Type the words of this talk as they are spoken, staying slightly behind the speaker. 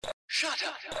Shut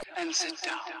up and sit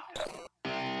down.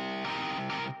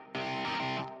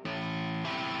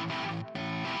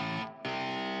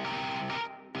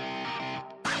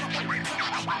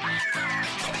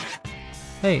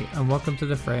 Hey, and welcome to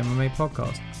the Freja MMA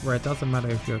podcast, where it doesn't matter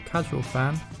if you're a casual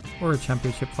fan or a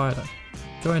championship fighter.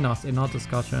 Join us in our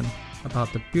discussion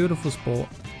about the beautiful sport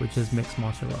which is mixed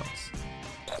martial arts.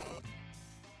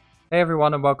 Hey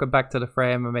everyone, and welcome back to the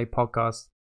Freja MMA podcast.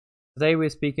 Today we're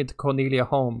speaking to Cornelia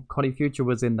Holm. Conny Future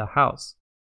was in the house.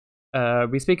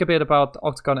 We speak a bit about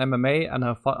Octagon MMA and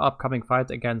her upcoming fight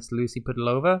against Lucy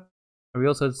Pudilova. And we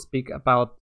also speak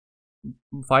about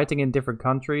fighting in different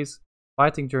countries,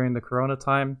 fighting during the Corona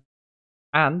time,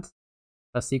 and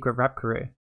a secret rap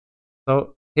career.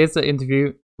 So here's the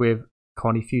interview with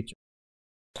Conny Future.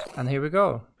 And here we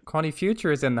go. Conny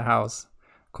Future is in the house.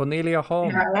 Cornelia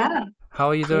Holm. Yeah. How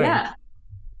are you doing? Yeah,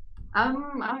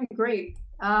 I'm great.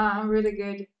 I'm really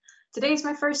good. Today's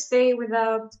my first day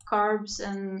without carbs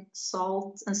and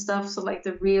salt and stuff, so like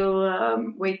the real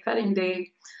weight cutting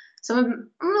day. So I'm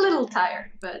a little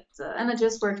tired, but and I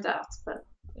just worked out. But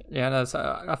Yeah, that's,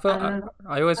 I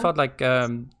always uh, felt like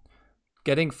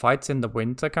getting fights in the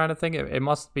winter kind of thing. It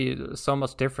must be so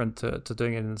much different to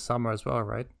doing it in the summer as well,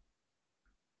 right?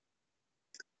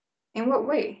 in what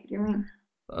way do you mean?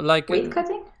 Like, Weight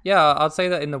cutting? yeah, I'd say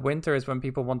that in the winter is when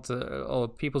people want to, or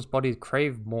people's bodies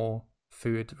crave more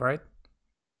food, right?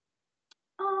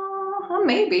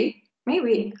 Maybe,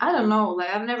 maybe. I don't know. Like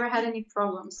I've never had any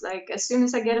problems. Like as soon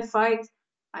as I get a fight,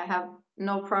 I have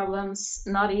no problems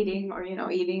not eating or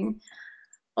eating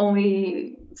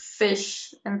only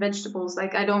fish and vegetables.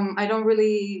 Like I don't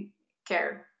really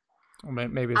care. Or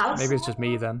maybe Outside, it's just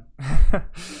me then. yeah,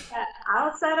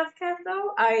 outside of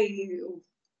keto,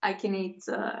 I can eat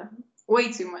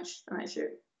way too much than I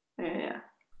should. Yeah.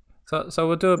 So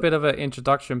we'll do a bit of an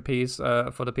introduction piece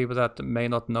for the people that may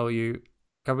not know you.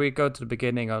 Can we go to the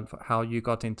beginning of how you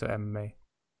got into MMA?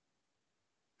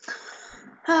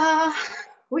 Uh,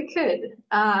 we could.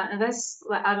 And that's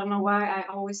like I don't know why I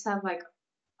always have like a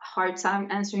hard time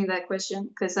answering that question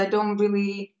because I don't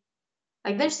really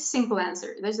like. There's a simple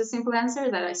answer. There's a simple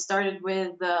answer that I started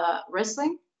with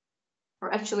wrestling,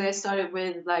 or actually I started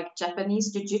with like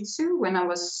Japanese jiu-jitsu when I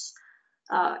was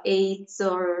 8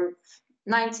 or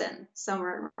 9, 10,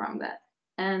 somewhere around that.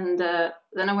 And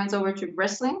then I went over to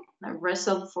wrestling. I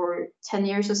wrestled for 10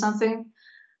 years or something,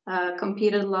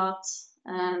 competed a lot,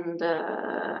 and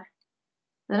then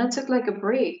I took like a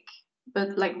break.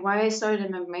 But like why I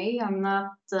started MMA, I'm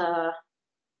not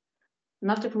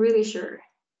really sure.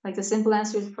 Like the simple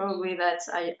answer is probably that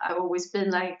I've always been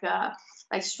like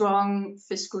strong,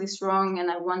 physically strong,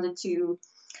 and I wanted to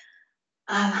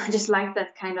just like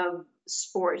that kind of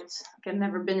sport. Like I've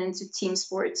never been into team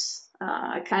sports.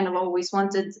 I kind of always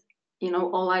wanted,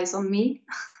 all eyes on me.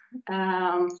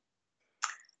 Um,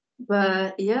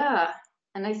 but yeah,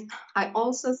 and I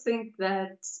also think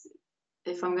that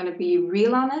if I'm gonna be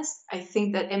real honest, I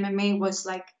think that MMA was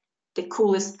like the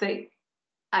coolest thing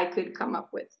I could come up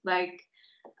with. Like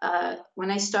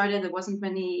when I started, there wasn't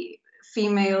many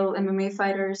female MMA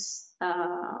fighters,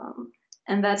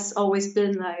 and that's always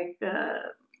been like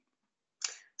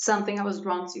something I was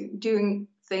drawn to, doing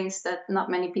things that not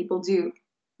many people do.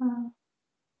 Uh,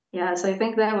 yeah, so I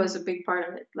think that was a big part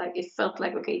of it. Like it felt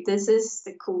like, okay, this is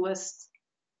the coolest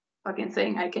fucking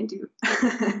thing I can do.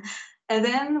 And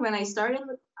then when I started,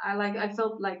 I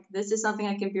felt like this is something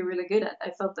I can be really good at.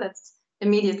 I felt that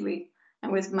immediately,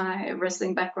 and with my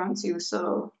wrestling background too,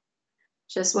 so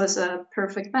just was a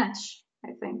perfect match,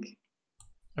 I think.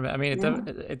 I mean, Yeah.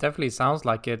 it definitely sounds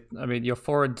like it. I mean, you're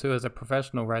 4-2 as a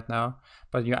professional right now,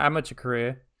 but your amateur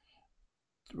career,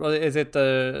 well, is it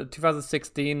the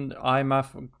 2016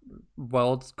 IMAF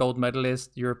World Gold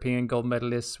Medalist, European Gold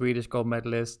Medalist, Swedish Gold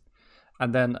Medalist,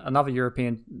 and then another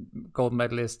European Gold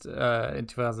Medalist in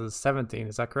 2017?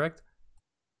 Is that correct?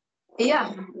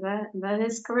 Yeah, that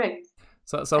is correct.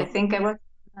 I So think I was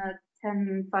a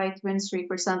 10 fight win streak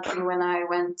or something when I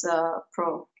went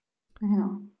pro.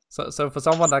 Yeah. So for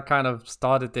someone that kind of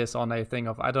started this on a thing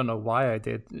of I don't know why I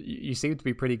did, you seem to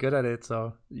be pretty good at it.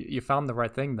 So you found the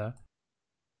right thing there.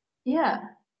 Yeah,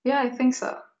 yeah, I think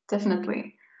so.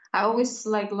 Definitely. I always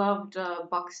like loved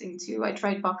boxing too. I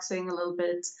tried boxing a little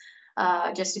bit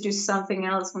just to do something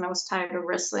else when I was tired of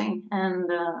wrestling. And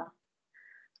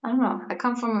I don't know. I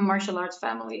come from a martial arts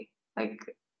family. Like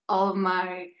all of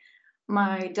my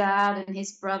dad and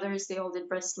his brothers, they all did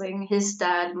wrestling. His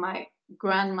dad, my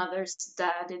grandmother's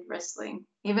dad, did wrestling.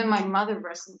 Even my mother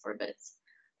wrestled for a bit.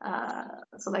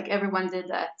 So like everyone did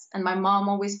that. And my mom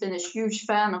always been a huge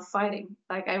fan of fighting.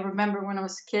 Like I remember when I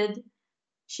was a kid,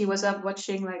 she was up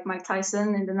watching like Mike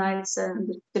Tyson in the nights,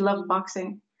 and she loved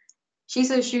boxing.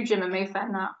 She's a huge MMA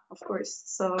fan now, of course.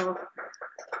 So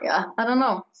yeah, I don't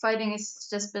know. Fighting has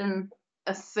just been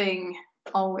a thing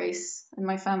always in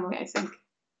my family, I think.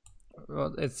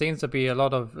 Well, it seems to be a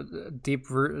lot of deep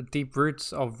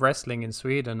roots of wrestling in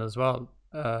Sweden as well.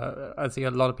 I see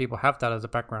a lot of people have that as a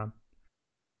background.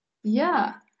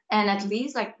 Yeah, and at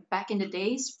least like back in the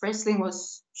days, wrestling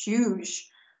was huge.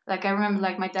 Like I remember,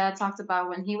 like my dad talked about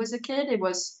when he was a kid, it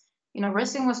was,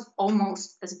 wrestling was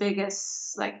almost as big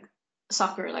as like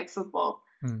soccer, like football.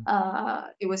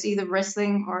 It was either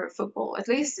wrestling or football, at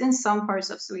least in some parts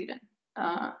of Sweden.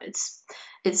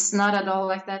 It's not at all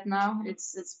like that now.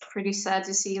 It's pretty sad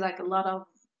to see like a lot of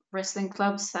wrestling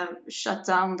clubs have shut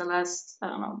down the last, I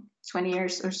don't know, 20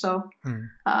 years or so.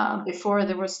 Before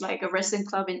there was like a wrestling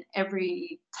club in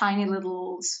every tiny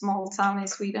little small town in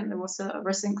Sweden. There was a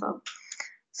wrestling club.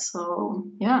 So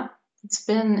yeah, it's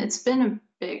been a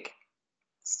big,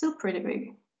 still pretty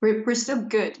big. We're still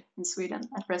good in Sweden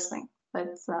at wrestling,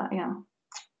 but yeah.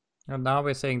 And now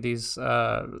we're seeing these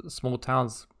small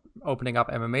towns opening up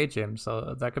MMA gyms,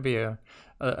 so that could be a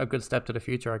good step to the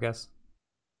future, I guess.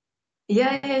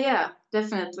 Yeah,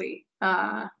 definitely.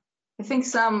 I think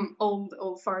some old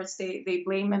farts they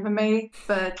blame MMA,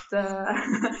 but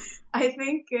I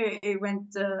think it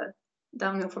went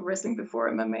downhill for wrestling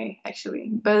before MMA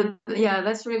actually. But yeah,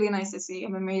 that's really nice to see.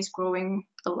 MMA is growing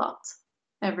a lot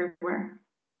everywhere.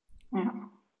 Yeah.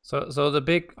 So the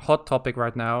big hot topic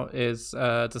right now is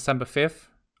December 5th,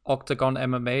 Octagon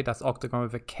MMA. That's Octagon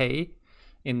with a K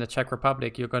in the Czech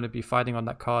Republic. You're going to be fighting on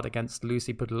that card against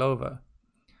Lucy Pudilova.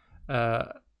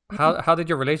 How did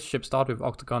your relationship start with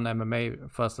Octagon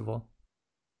MMA, first of all?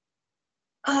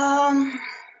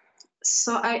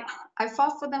 So I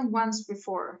fought for them once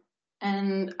before,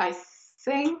 and I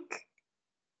think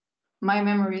my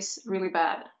memory is really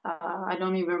bad. I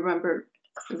don't even remember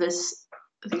these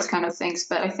kind of things,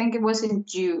 but I think it was in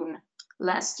June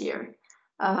last year.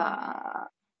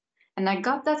 And I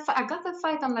got that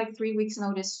fight on like 3 weeks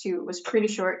notice too. It was pretty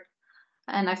short,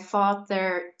 and I fought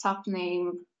their top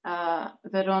name,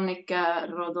 Veronica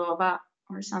Rodova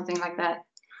or something like that.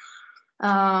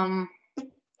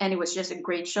 And it was just a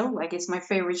great show. Like it's my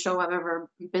favorite show I've ever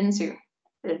been to.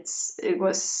 It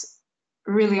was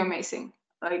really amazing.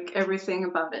 Like everything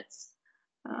about it.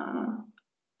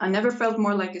 I never felt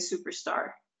more like a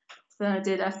superstar than I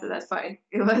did after that fight.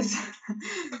 It was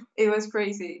it was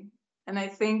crazy. And I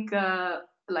think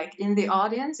like in the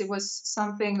audience it was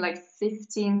something like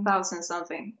 15,000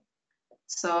 something.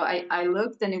 So I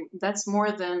looked, and that's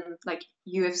more than like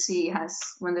UFC has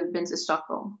when they've been to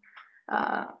Stockholm.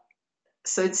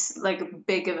 So it's like a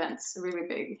big event, really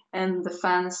big, and the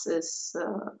fans is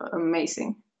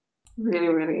amazing. Really,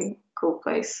 really cool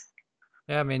place.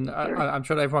 Yeah, I mean, I'm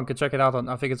sure everyone could check it out on.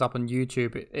 I think it's up on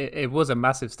YouTube. It was a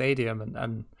massive stadium,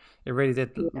 and it really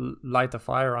did light a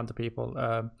fire under people.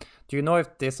 Do you know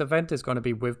if this event is going to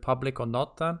be with public or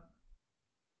not? Then?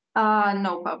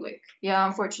 No public. Yeah,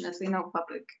 unfortunately, no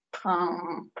public.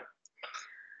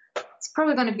 It's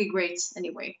probably going to be great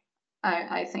anyway.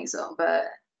 I think so, but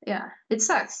yeah, it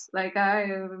sucks. Like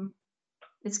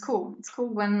it's cool. It's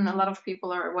cool when a lot of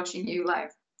people are watching you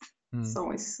live. It's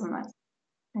always so nice.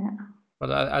 Yeah.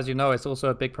 But as you know, it's also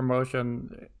a big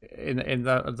promotion in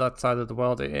that side of the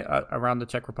world, around the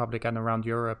Czech Republic and around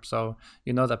Europe. So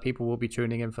you know that people will be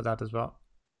tuning in for that as well.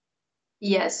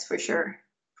 Yes, for sure.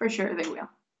 For sure they will.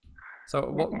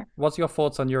 So what's your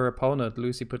thoughts on your opponent,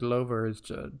 Lucy Pudilova? Who's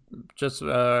just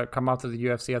come out of the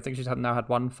UFC. I think she's now had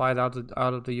one fight out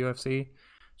of the UFC.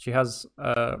 She has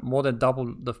more than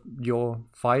double your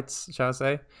fights, shall I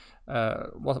say?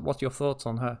 What's your thoughts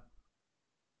on her?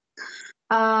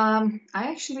 I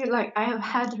actually I have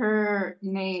had her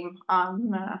name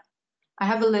on. I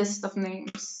have a list of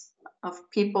names of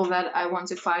people that I want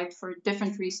to fight for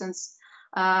different reasons.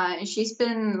 And she's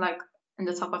been like in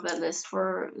the top of that list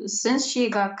since she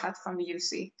got cut from the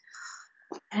UFC.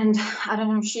 And I don't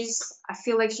know, I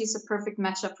feel like she's a perfect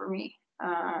matchup for me.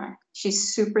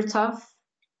 She's super tough.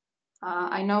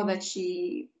 I know that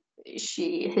she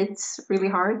hits really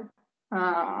hard.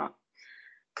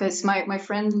 Because my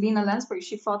friend Lena Landsberg,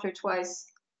 she fought her twice.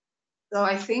 So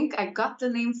I think I got the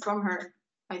name from her.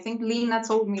 I think Lena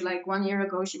told me like 1 year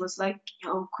ago, she was like,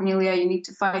 "Yo, Cornelia, you need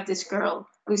to fight this girl,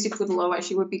 Lucy Pudilova.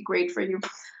 She would be great for you."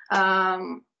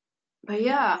 But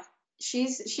yeah,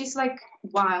 she's like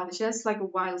wild. She has like a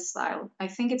wild style. I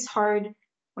think it's hard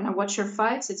when I watch her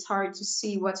fights. It's hard to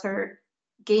see what her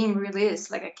game really is.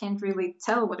 Like I can't really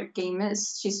tell what her game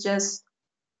is.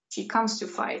 She comes to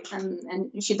fight,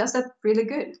 and she does that really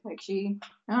good. Like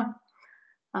yeah.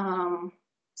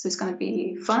 So it's gonna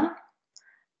be fun,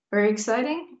 very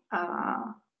exciting.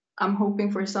 I'm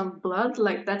hoping for some blood.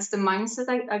 Like that's the mindset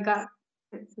I got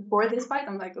before this fight.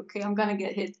 I'm like, okay, I'm gonna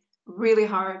get hit really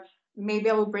hard. Maybe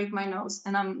I will break my nose,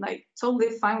 and I'm like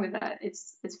totally fine with that. It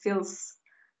feels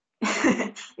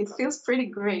it feels pretty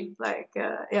great. Like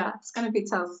yeah, it's gonna be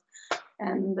tough,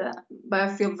 and but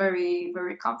I feel very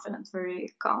very confident,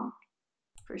 very calm,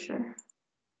 for sure.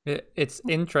 It's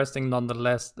interesting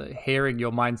nonetheless hearing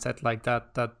your mindset like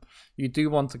that, that you do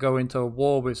want to go into a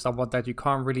war with someone that you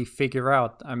can't really figure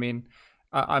out. I mean,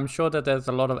 I'm sure that there's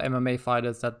a lot of MMA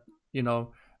fighters that, you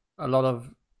know, a lot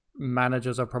of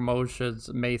managers or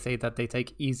promotions may say that they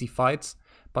take easy fights,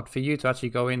 but for you to actually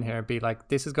go in here and be like,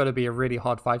 this is going to be a really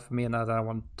hard fight for me and that I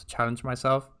want to challenge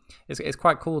myself, it's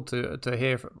quite cool to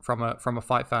hear from a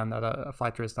fight fan that a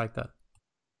fighter is like that.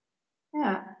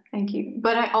 Yeah, thank you.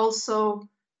 But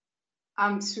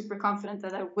I'm super confident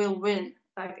that I will win.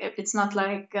 Like it's not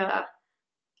like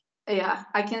yeah,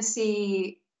 I can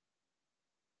see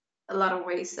a lot of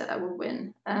ways that I will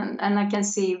win, and I can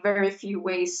see very few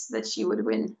ways that she would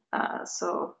win.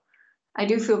 So I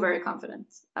do feel very confident.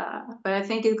 But I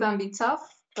think it's gonna be tough.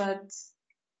 But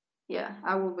yeah,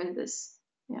 I will win this.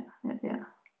 Yeah.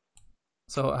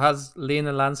 So has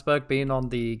Lena Landsberg been on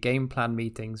the game plan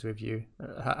meetings with you?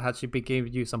 Has she been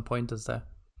giving you some pointers there?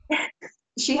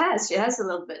 She has a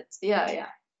little bit. Yeah.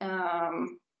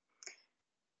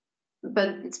 But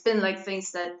it's been like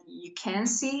things that you can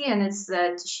see, and it's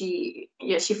that she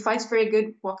fights very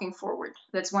good walking forward.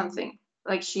 That's one thing.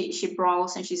 Like she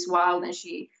brawls and she's wild and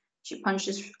she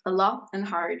punches a lot and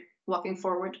hard walking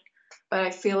forward. But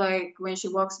I feel like when she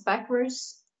walks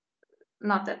backwards,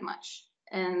 not that much.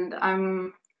 And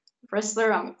I'm a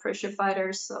wrestler, I'm a pressure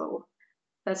fighter, so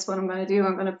that's what I'm gonna do.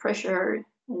 I'm gonna pressure her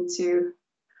into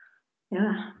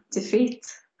defeat.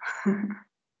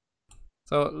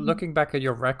 So looking back at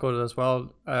your record as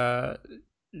well,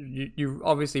 you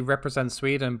obviously represent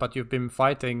Sweden, but you've been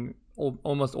fighting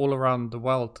almost all around the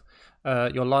world.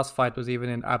 Your last fight was even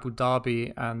in Abu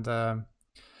Dhabi, and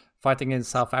fighting in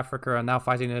South Africa, and now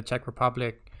fighting in the Czech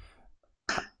Republic.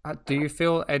 Do you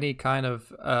feel any kind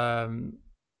of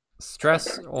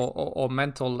stress or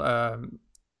mental,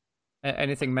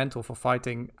 anything mental for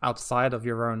fighting outside of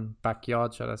your own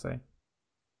backyard, shall I say?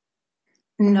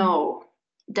 No,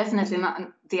 definitely not.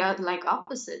 They are like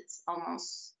opposites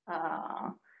almost.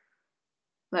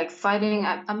 Like fighting,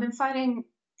 I've been fighting.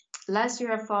 Last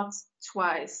year I fought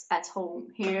twice at home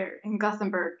here in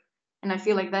Gothenburg, and I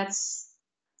feel like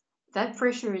that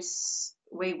pressure is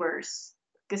way worse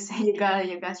because you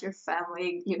got your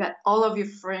family, you got all of your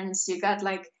friends, you got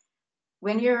like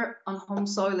when you're on home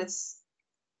soil, it's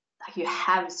like you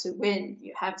have to win.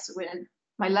 You have to win.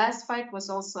 My last fight was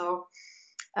also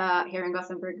here in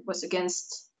Gothenburg, was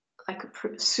against like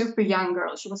a super young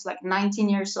girl. She was like 19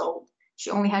 years old. She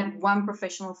only had one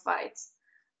professional fight.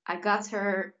 I got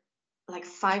her like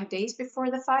 5 days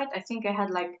before the fight. I think I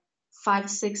had like 5,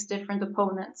 6 different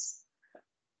opponents.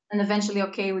 And eventually,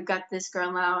 okay, we got this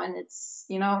girl now, and it's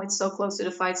it's so close to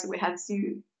the fight, so we had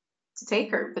to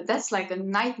take her. But that's like a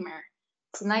nightmare.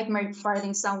 It's a nightmare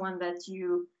fighting someone that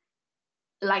you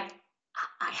like.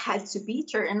 I had to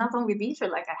beat her, and not only beat her,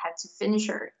 like I had to finish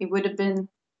her. It would have been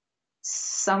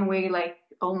some way like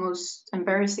almost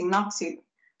embarrassing not to.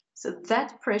 So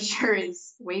that pressure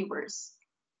is way worse.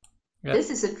 Yeah. This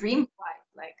is a dream fight.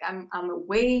 Like I'm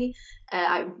away.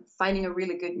 I'm fighting a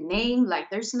really good name. Like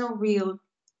there's no real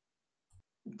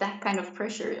that kind of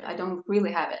pressure. I don't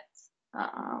really have it.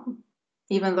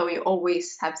 Even though you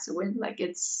always have to win. Like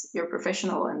you're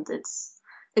professional and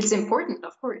it's important,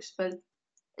 of course, but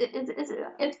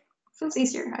it feels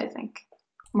easier, I think,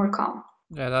 more calm.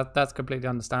 Yeah, that's completely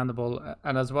understandable,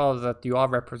 and as well that you are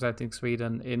representing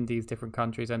Sweden in these different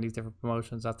countries and these different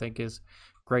promotions, I think is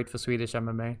great for Swedish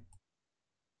MMA.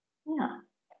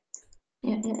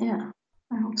 Yeah.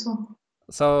 I hope so.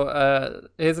 So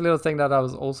here's a little thing that I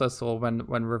was also saw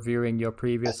when reviewing your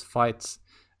previous fights,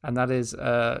 and that is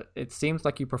it seems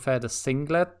like you prefer the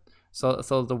singlet, so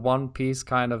the one piece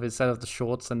kind of instead of the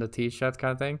shorts and the t-shirt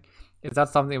kind of thing. Is that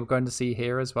something we're going to see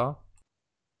here as well?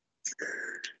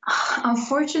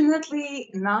 Unfortunately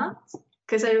not,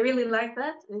 because I really like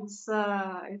that. It's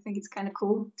I think it's kind of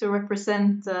cool to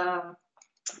represent the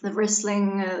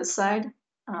wrestling side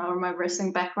or my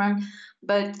wrestling background.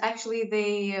 But actually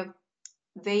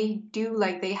they do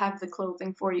like they have the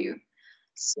clothing for you,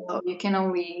 so you can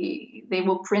only they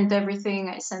will print everything.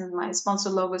 I send my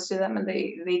sponsor logos to them, and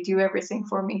they do everything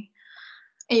for me.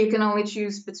 And you can only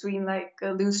choose between like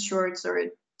loose shorts or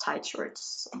tight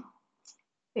shorts. So,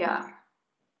 yeah.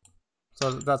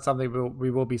 So that's something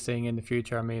we will be seeing in the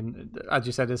future. I mean, as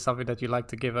you said, it's something that you like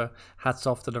to give a hats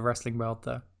off to the wrestling world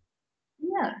there.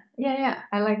 Yeah.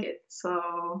 I like it.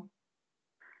 So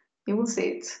you will see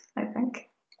it, I think.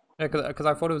 Yeah, because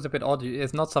I thought it was a bit odd.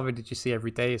 It's not something that you see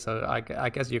every day, so I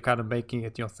guess you're kind of making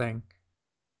it your thing.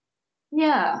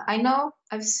 Yeah, I know.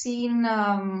 I've seen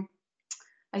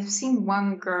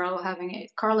one girl having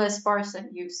it. Carla Esparza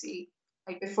at UFC,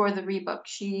 like before the Reebok.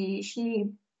 She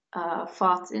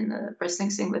fought in the wrestling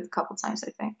singlet a couple times,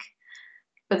 I think.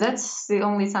 But that's the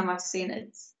only time I've seen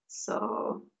it.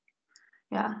 So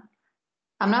yeah,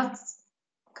 I'm not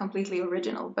completely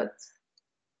original, but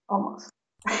almost.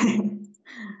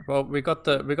 Well, we got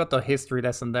the history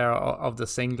lesson there of the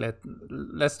singlet.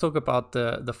 Let's talk about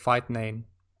the fight name,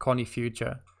 Conny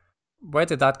Future. Where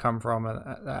did that come from?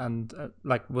 And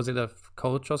like, was it a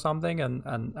coach or something?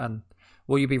 And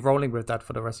will you be rolling with that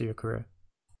for the rest of your career?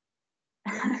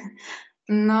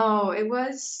 No, it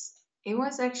was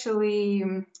actually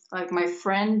like my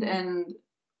friend and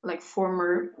like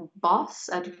former boss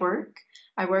at work.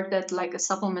 I worked at like a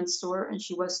supplement store, and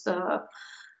she was the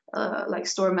like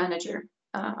store manager.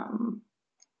 I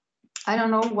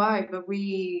don't know why, but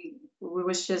we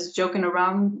was just joking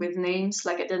around with names.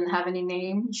 Like I didn't have any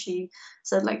name. She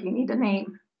said like you need a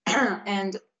name,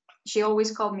 and she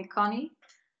always called me Connie.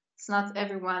 It's not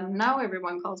everyone now.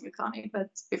 Everyone calls me Connie, but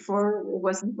before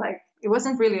it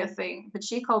wasn't really a thing. But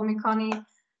she called me Connie,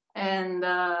 and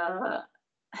I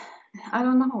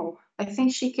don't know. I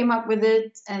think she came up with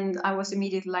it, and I was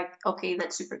immediately like, okay,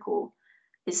 that's super cool.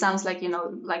 It sounds like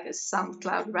like a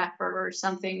SoundCloud rapper or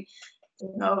something,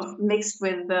 mixed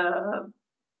with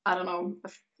I don't know,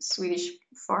 a Swedish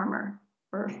farmer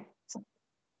or something.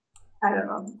 I don't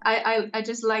know. I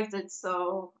just liked it,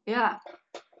 so yeah.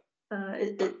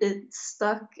 It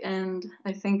stuck, and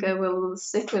I think I will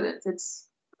stick with it. It's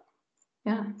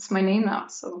my name now.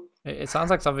 So It sounds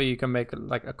like something you can make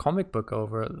like a comic book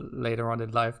over later on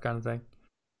in life, kind of thing.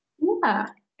 yeah,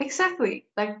 exactly.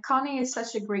 Like Connie is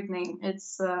such a great name.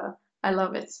 It's I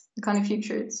love it. Connie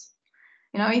Future. It's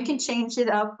you can change it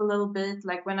up a little bit.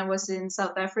 Like when I was in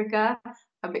South Africa,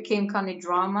 I became Connie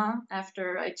Drama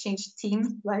after I changed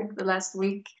team like the last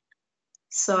week.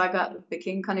 So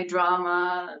became Connie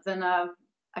Drama. Then I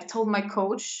told my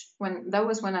coach when I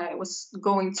was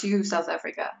going to South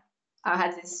Africa. I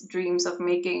had these dreams of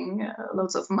making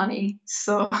loads of money.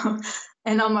 So,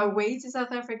 and on my way to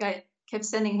South Africa, I kept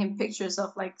sending him pictures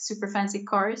of like super fancy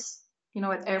cars.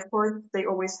 At airports, they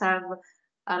always have,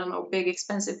 I don't know, big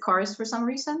expensive cars for some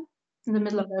reason in the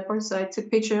middle of the airport. So I took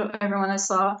picture of everyone I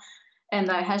saw, and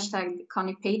I hashtagged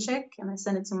Connie Paycheck, and I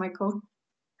sent it to my coach.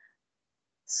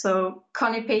 So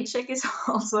Connie Paycheck is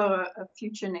also a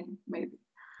future name, maybe.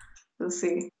 We'll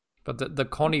see. But the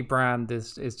Conny brand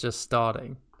is just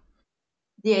starting.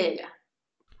 Yeah.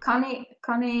 Connie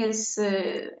is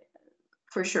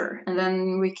for sure, and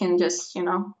then we can just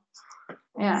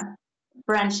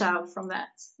branch out from that.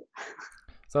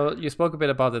 So you spoke a bit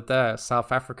about it there,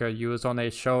 South Africa. You was on a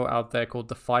show out there called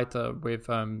The Fighter with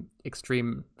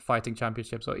Extreme Fighting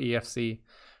Championships, or EFC.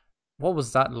 What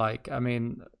was that like? I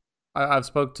mean, I've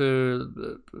spoke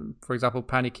to, for example,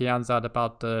 Pani Kianzad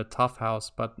about the Tough House,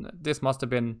 but this must have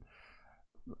been,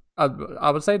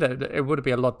 I would say that it would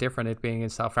be a lot different it being in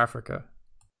South Africa.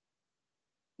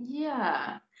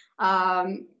 Yeah.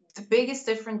 The biggest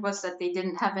difference was that they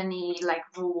didn't have any like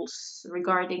rules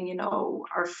regarding,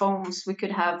 our phones. We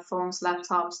could have phones,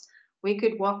 laptops. We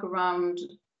could walk around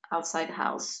outside the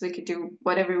house. We could do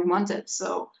whatever we wanted.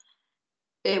 So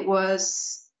it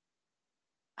was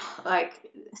like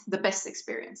the best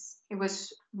experience. It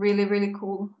was really, really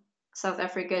cool. South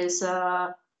Africa is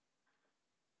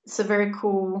it's a very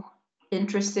cool,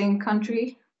 interesting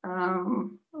country. A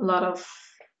lot of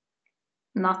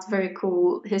not very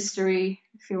cool history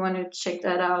if you want to check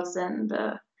that out. And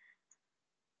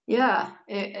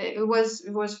it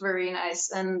was very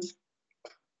nice. And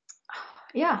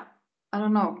yeah, I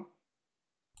don't know,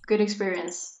 good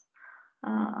experience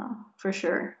for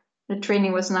sure. The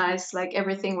training was nice, like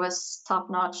everything was top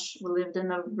notch. We lived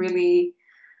in a really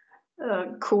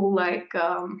cool like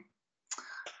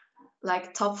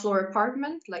top floor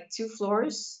apartment, like 2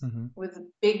 floors with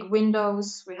big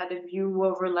windows. We had a view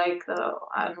over like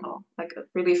I don't know, like a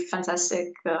really fantastic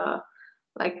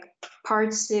like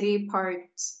part city, part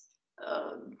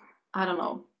I don't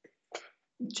know,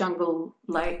 jungle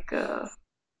like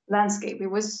landscape. It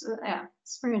was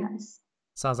it's very nice.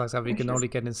 Sounds like something you can only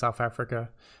get in South Africa.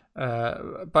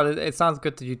 But it sounds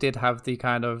good that you did have the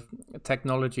kind of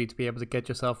technology to be able to get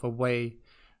yourself away.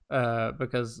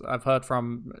 Because I've heard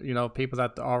from people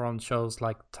that are on shows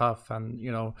like Tough and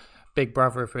big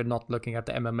brother if we're not looking at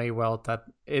the MMA world, that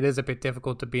it is a bit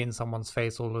difficult to be in someone's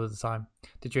face all of the time.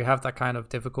 Did you have that kind of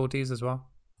difficulties as well?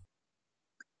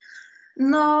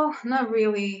 No, not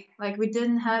really. Like we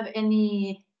didn't have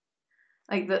any.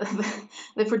 Like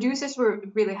the producers were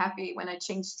really happy when I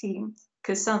changed teams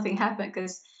because something happened,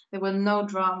 because there was no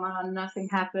drama, nothing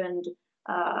happened,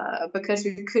 because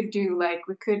we could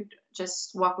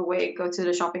just walk away, go to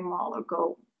the shopping mall, or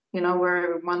go,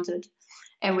 where we wanted.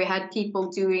 And we had people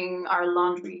doing our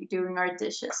laundry, doing our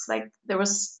dishes. Like there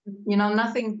was,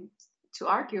 nothing to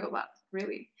argue about,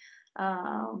 really.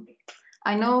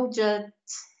 I know just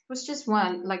was just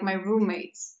one, like my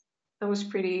roommates. That was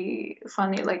pretty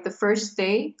funny. Like the first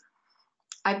day,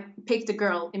 I picked a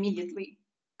girl immediately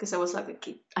because I was like,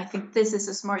 okay, I think this is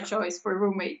a smart choice for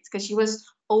roommates, because she was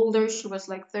older. She was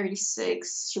like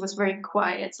 36. She was very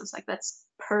quiet. So I was like, that's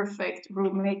perfect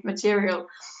roommate material.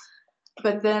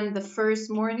 But then the first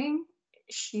morning,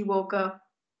 she woke up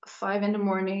 5 in the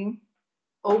morning,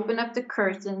 opened up the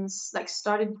curtains, like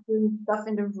started doing stuff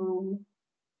in the room.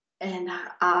 And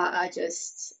I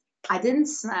didn't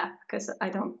snap because I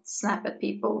don't snap at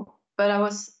people. But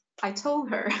I told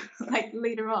her like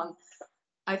later on.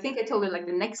 I think I told her like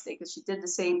the next day, because she did the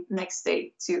same next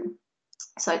day too.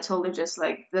 So I told her just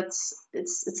like,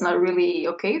 it's not really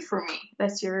okay for me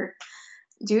that you're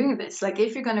doing this. Like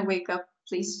if you're gonna wake up,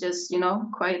 please just,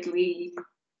 quietly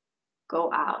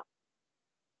go out.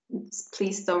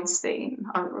 Please don't stay in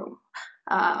our room.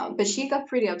 But she got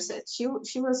pretty upset. She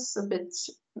was a bit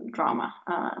drama.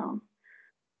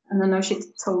 And I know she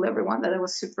told everyone that I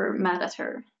was super mad at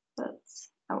her, but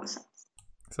I wasn't.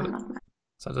 So, I'm not mad.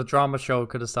 so the drama show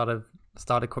could have started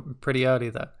pretty early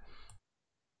there.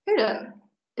 Yeah.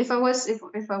 If I was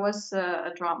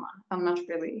a drama, I'm not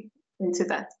really into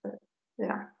that. But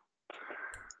yeah.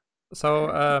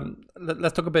 So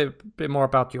let's talk a bit more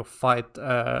about your fight.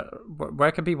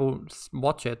 Where can people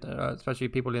watch it, especially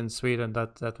people in Sweden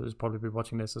that will probably be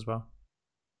watching this as well?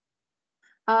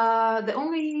 The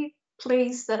only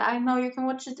place that I know you can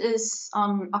watch it is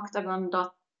on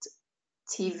octagon.tv.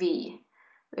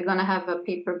 They're gonna have a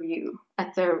pay-per-view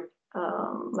at their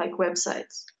like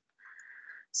websites.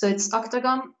 So it's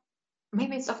Octagon,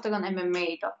 maybe it's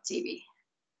octagonmma.tv.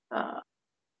 I'm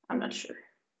not sure,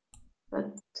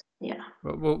 but yeah.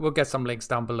 We'll get some links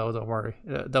down below. Don't worry,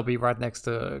 they'll be right next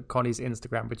to Conny's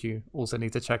Instagram, which you also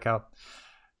need to check out.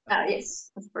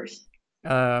 Yes, of course.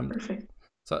 Perfect.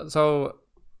 So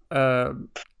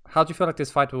how do you feel like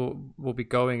this fight will be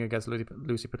going against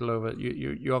Lucy Petalova?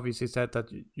 You obviously said that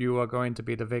you are going to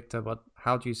be the victor, but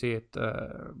how do you see it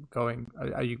going?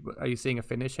 Are you seeing a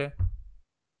finish here?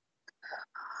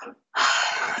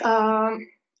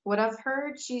 What I've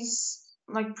heard, she's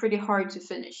like pretty hard to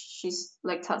finish. She's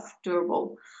like tough,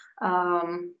 durable.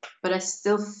 But I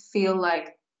still feel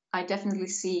like I definitely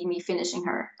see me finishing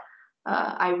her.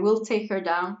 I will take her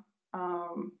down.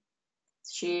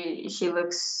 She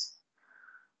looks.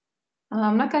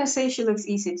 I'm not gonna say she looks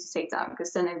easy to take down,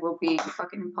 because then it will be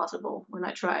fucking impossible when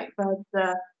I try. But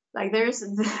like there's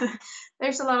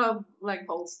there's a lot of like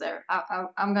holes there.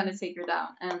 I'm gonna take her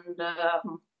down, and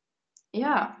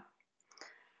yeah,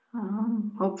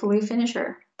 hopefully finish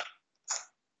her.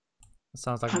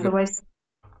 Sounds like otherwise,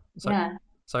 yeah.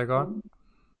 Sorry, go on.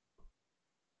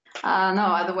 No,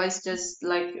 otherwise just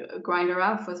like grind her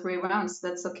out for 3 rounds.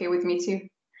 That's okay with me too.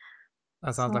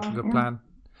 That sounds like a good plan.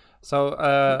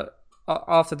 So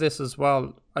after this as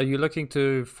well, are you looking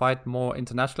to fight more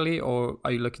internationally, or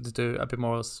are you looking to do a bit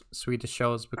more Swedish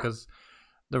shows? Because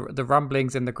the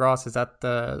rumblings in the grass is that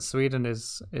Sweden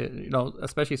is,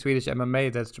 especially Swedish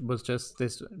MMA, that was just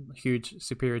this huge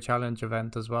Superior Challenge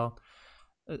event as well.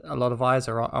 A lot of eyes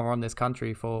are on this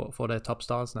country for their top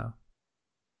stars now.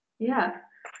 Yeah,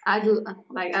 I'd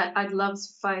love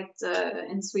to fight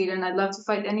in Sweden. I'd love to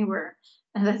fight anywhere,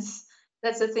 and that's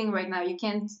the thing right now. You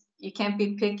can't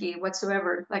be picky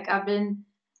whatsoever. Like I've been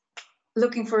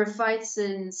looking for a fight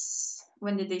since,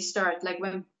 when did they start? Like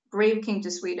when Brave came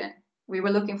to Sweden, we were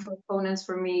looking for opponents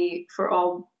for me for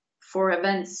all 4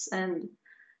 events, and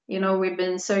we've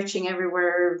been searching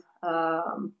everywhere.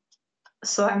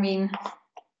 So I mean,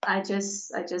 I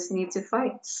just need to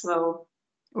fight. So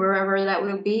wherever that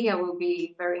will be, I will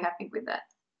be very happy with that.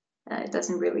 It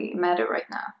doesn't really matter right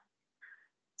now,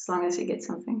 as long as you get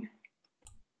something.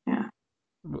 Yeah.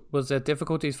 Was there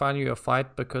difficulties finding a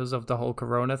fight because of the whole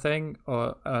Corona thing,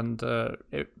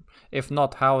 if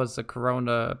not, how is the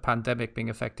Corona pandemic being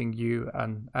affecting you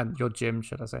and your gym,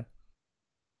 should I say?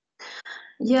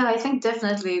 Yeah, I think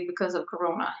definitely because of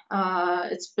Corona.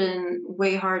 It's been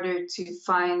way harder to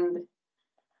find.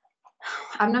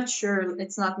 I'm not sure.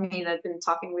 It's not me that's been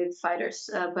talking with fighters,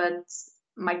 but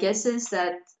my guess is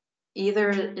that either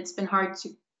it's been hard to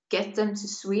get them to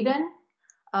Sweden,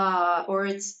 or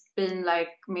it's been like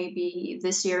maybe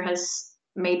this year has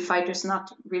made fighters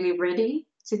not really ready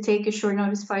to take a short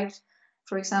notice fight,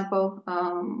 for example.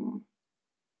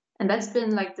 And that's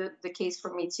been like the case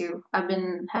for me too. I've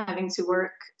been having to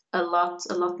work a lot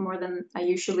more than I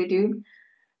usually do,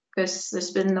 because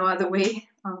there's been no other way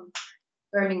of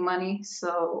earning money.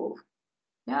 So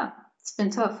yeah, it's been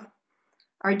tough.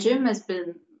 Our gym has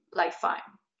been like fine.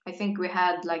 I think we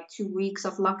had like 2 weeks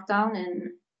of lockdown,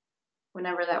 and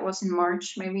whenever that was, in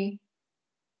March maybe.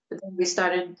 But then we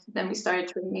started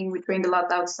training. We trained a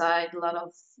lot outside, a lot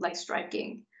of like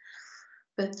striking.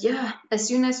 But yeah, as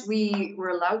soon as we were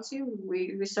allowed to,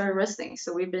 we started resting.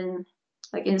 So we've been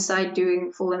like inside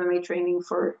doing full MMA training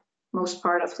for most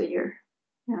part of the year.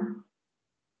 Yeah,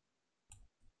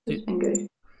 Do, it's been good.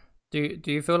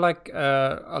 do you feel like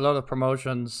a lot of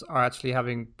promotions are actually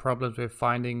having problems with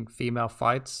finding female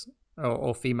fights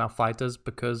or female fighters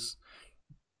because,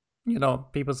 you know,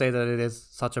 people say that it is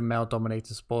such a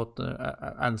male-dominated sport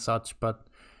and such, but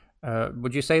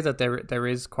would you say that there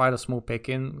is quite a small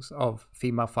pickings of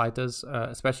female fighters,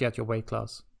 especially at your weight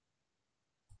class?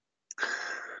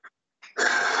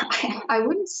 I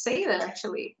wouldn't say that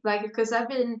actually, like, because I've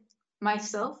been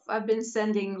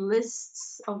sending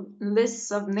lists of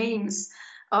names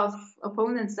of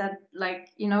opponents that, like,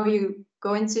 you know, you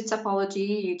go into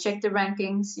topology, you check the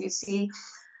rankings, you see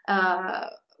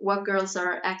what girls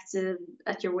are active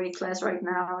at your weight class right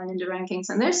now and in the rankings,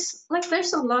 and there's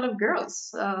a lot of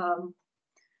girls.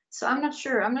 So I'm not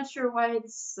sure why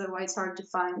it's hard to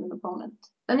find an opponent.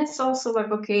 Then it's also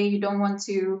like, okay, you don't want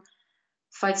to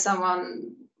fight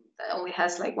someone that only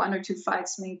has like 1 or 2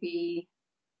 fights, maybe.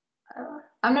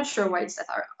 I'm not sure why it's that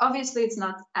hard. Obviously, it's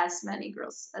not as many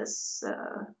girls as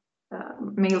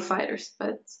male fighters,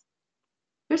 but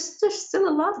there's still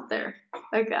a lot there.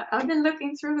 Like, I've been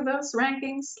looking through those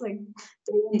rankings like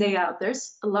day in, day out.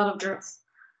 There's a lot of girls.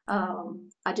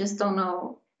 I just don't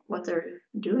know what they're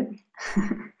doing.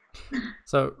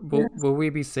 So will we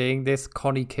be seeing this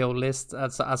Conny kill list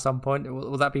at some point?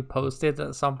 Will that be posted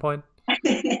at some point?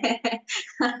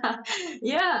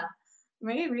 Yeah,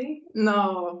 maybe.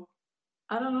 No,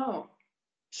 I don't know.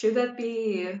 Should that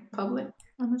be public?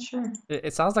 I'm not sure.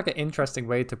 It sounds like an interesting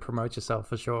way to promote yourself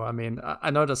for sure. I mean, I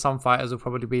know that some fighters will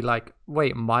probably be like,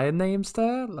 wait, my name's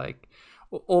there? Like,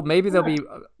 or maybe they'll be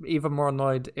even more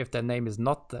annoyed if their name is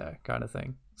not there, kind of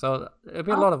thing. So it'll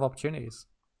be a lot of opportunities.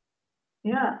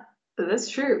 Yeah, that's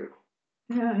true.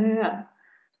 Yeah.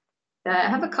 I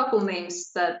have a couple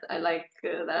names that I like,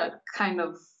 that are kind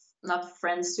of not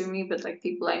friends to me, but like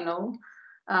people I know.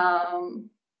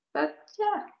 But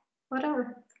yeah,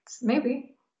 whatever.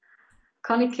 Maybe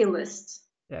Conny Kill List.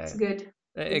 Yeah, It's good.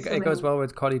 it goes well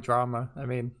with Conny Drama. I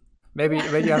mean, maybe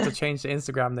you have to change the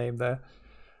Instagram name there.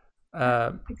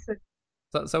 Exactly.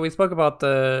 So we spoke about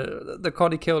the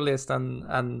Conny Kill List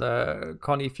and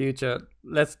Conny Future.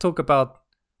 Let's talk about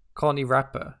Conny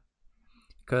Rapper,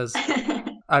 because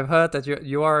I've heard that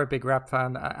you are a big rap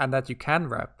fan and that you can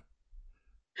rap.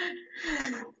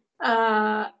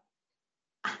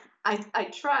 I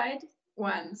tried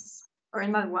once, or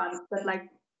not once, but like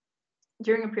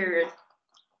during a period,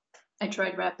 I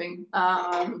tried rapping.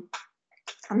 I'm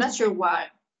not sure why.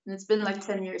 It's been like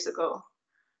 10 years ago.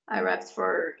 I rapped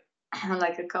for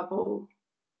like a couple,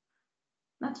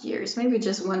 not years, maybe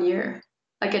just 1 year.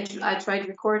 Like I tried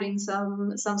recording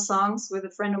some songs with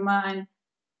a friend of mine.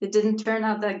 It didn't turn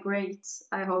out that great.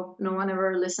 I hope no one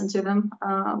ever listened to them,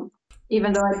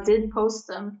 even though I did post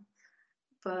them.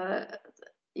 But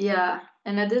yeah,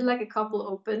 and I did like a couple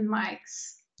open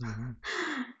mics. Mm-hmm.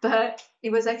 But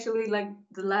it was actually like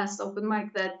the last open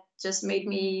mic that just made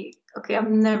me, okay,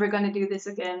 I'm never gonna do this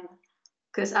again,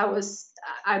 because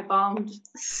I bombed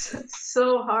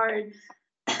so hard.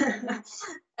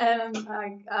 And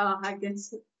I get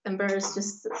embarrassed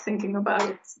just thinking about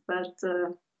it, but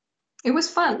it was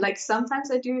fun. Like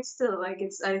sometimes I do it still. Like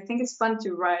I think it's fun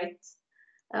to write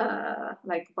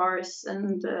like bars,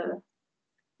 and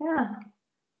yeah.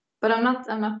 But I'm not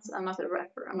a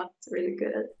rapper. I'm not really good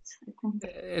at it, I think.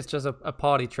 It's just a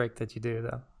party trick that you do,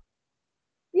 though.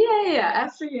 Yeah.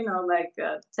 After, like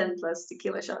 10 plus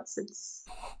tequila shots, it's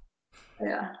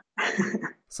yeah.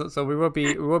 So we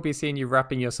will be seeing you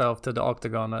rapping yourself to the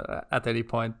octagon at any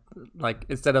point, like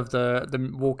instead of the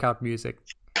walkout music.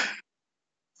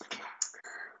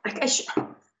 Like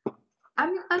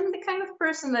I'm the kind of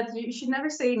person that you should never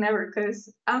say never,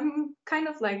 because I'm kind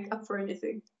of like up for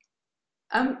anything.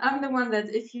 I'm the one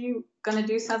that if you gonna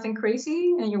do something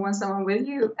crazy and you want someone with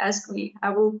you, ask me.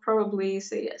 I will probably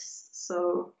say yes.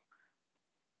 So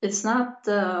it's not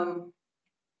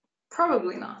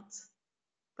Probably not.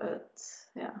 But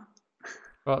yeah.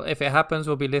 Well, if it happens,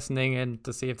 we'll be listening in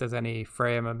to see if there's any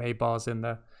Freja MMA bars in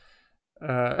there.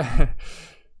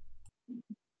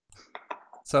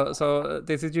 So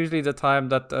this is usually the time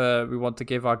that we want to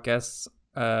give our guests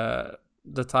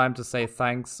the time to say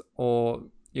thanks, or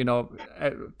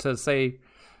to say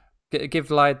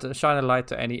shine a light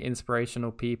to any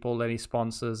inspirational people, any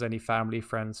sponsors, any family,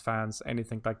 friends, fans,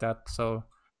 anything like that. So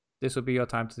this will be your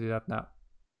time to do that now.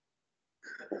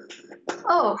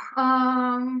 Oh,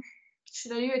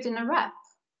 should I do it in a rap?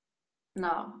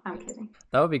 No, I'm kidding.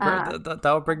 That would be great.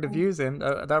 That would bring the views in.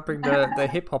 That would bring the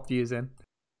hip hop views in.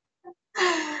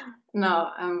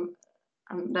 No,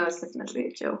 that was definitely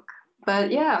a joke.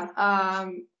 But yeah,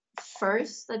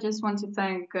 first I just want to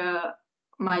thank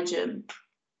my gym.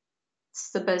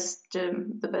 It's the best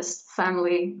gym, the best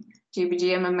family,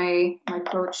 GBG MMA, my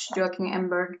coach Joaquin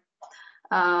Emberg.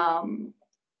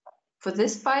 For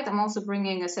this fight, I'm also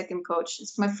bringing a second coach.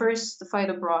 It's my first fight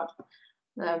abroad.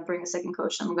 Bring a second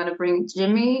coach. I'm going to bring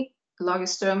Jimmy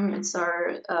Lagerström. It's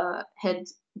our head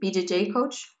BJJ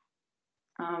coach.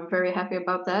 I'm very happy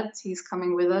about that. He's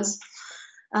coming with us.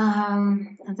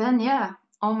 And then, yeah,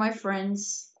 all my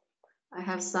friends. I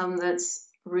have some that's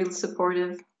real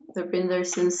supportive. They've been there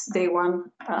since day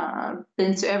one.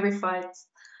 Been to every fight.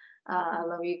 I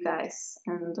love you guys.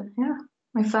 And yeah,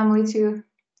 my family too.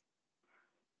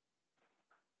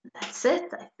 That's it,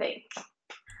 I think.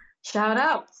 Shout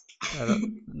out.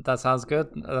 That sounds good.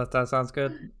 That sounds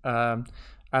good.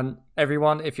 And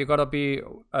everyone, if you're gonna be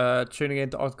tuning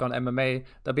into Octagon MMA,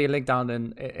 there'll be a link down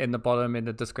in the bottom in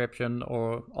the description,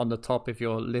 or on the top if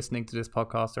you're listening to this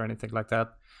podcast or anything like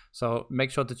that. So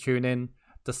make sure to tune in.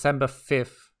 December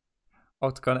 5th,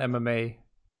 Octagon MMA,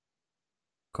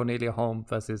 Cornelia Holm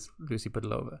versus Lucy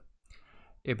Budilova.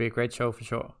 It'll be a great show for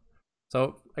sure.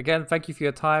 So again, thank you for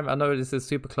your time. I know this is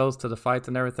super close to the fight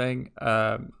and everything.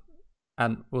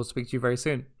 And we'll speak to you very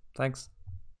soon. Thanks.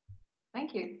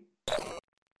 Thank you.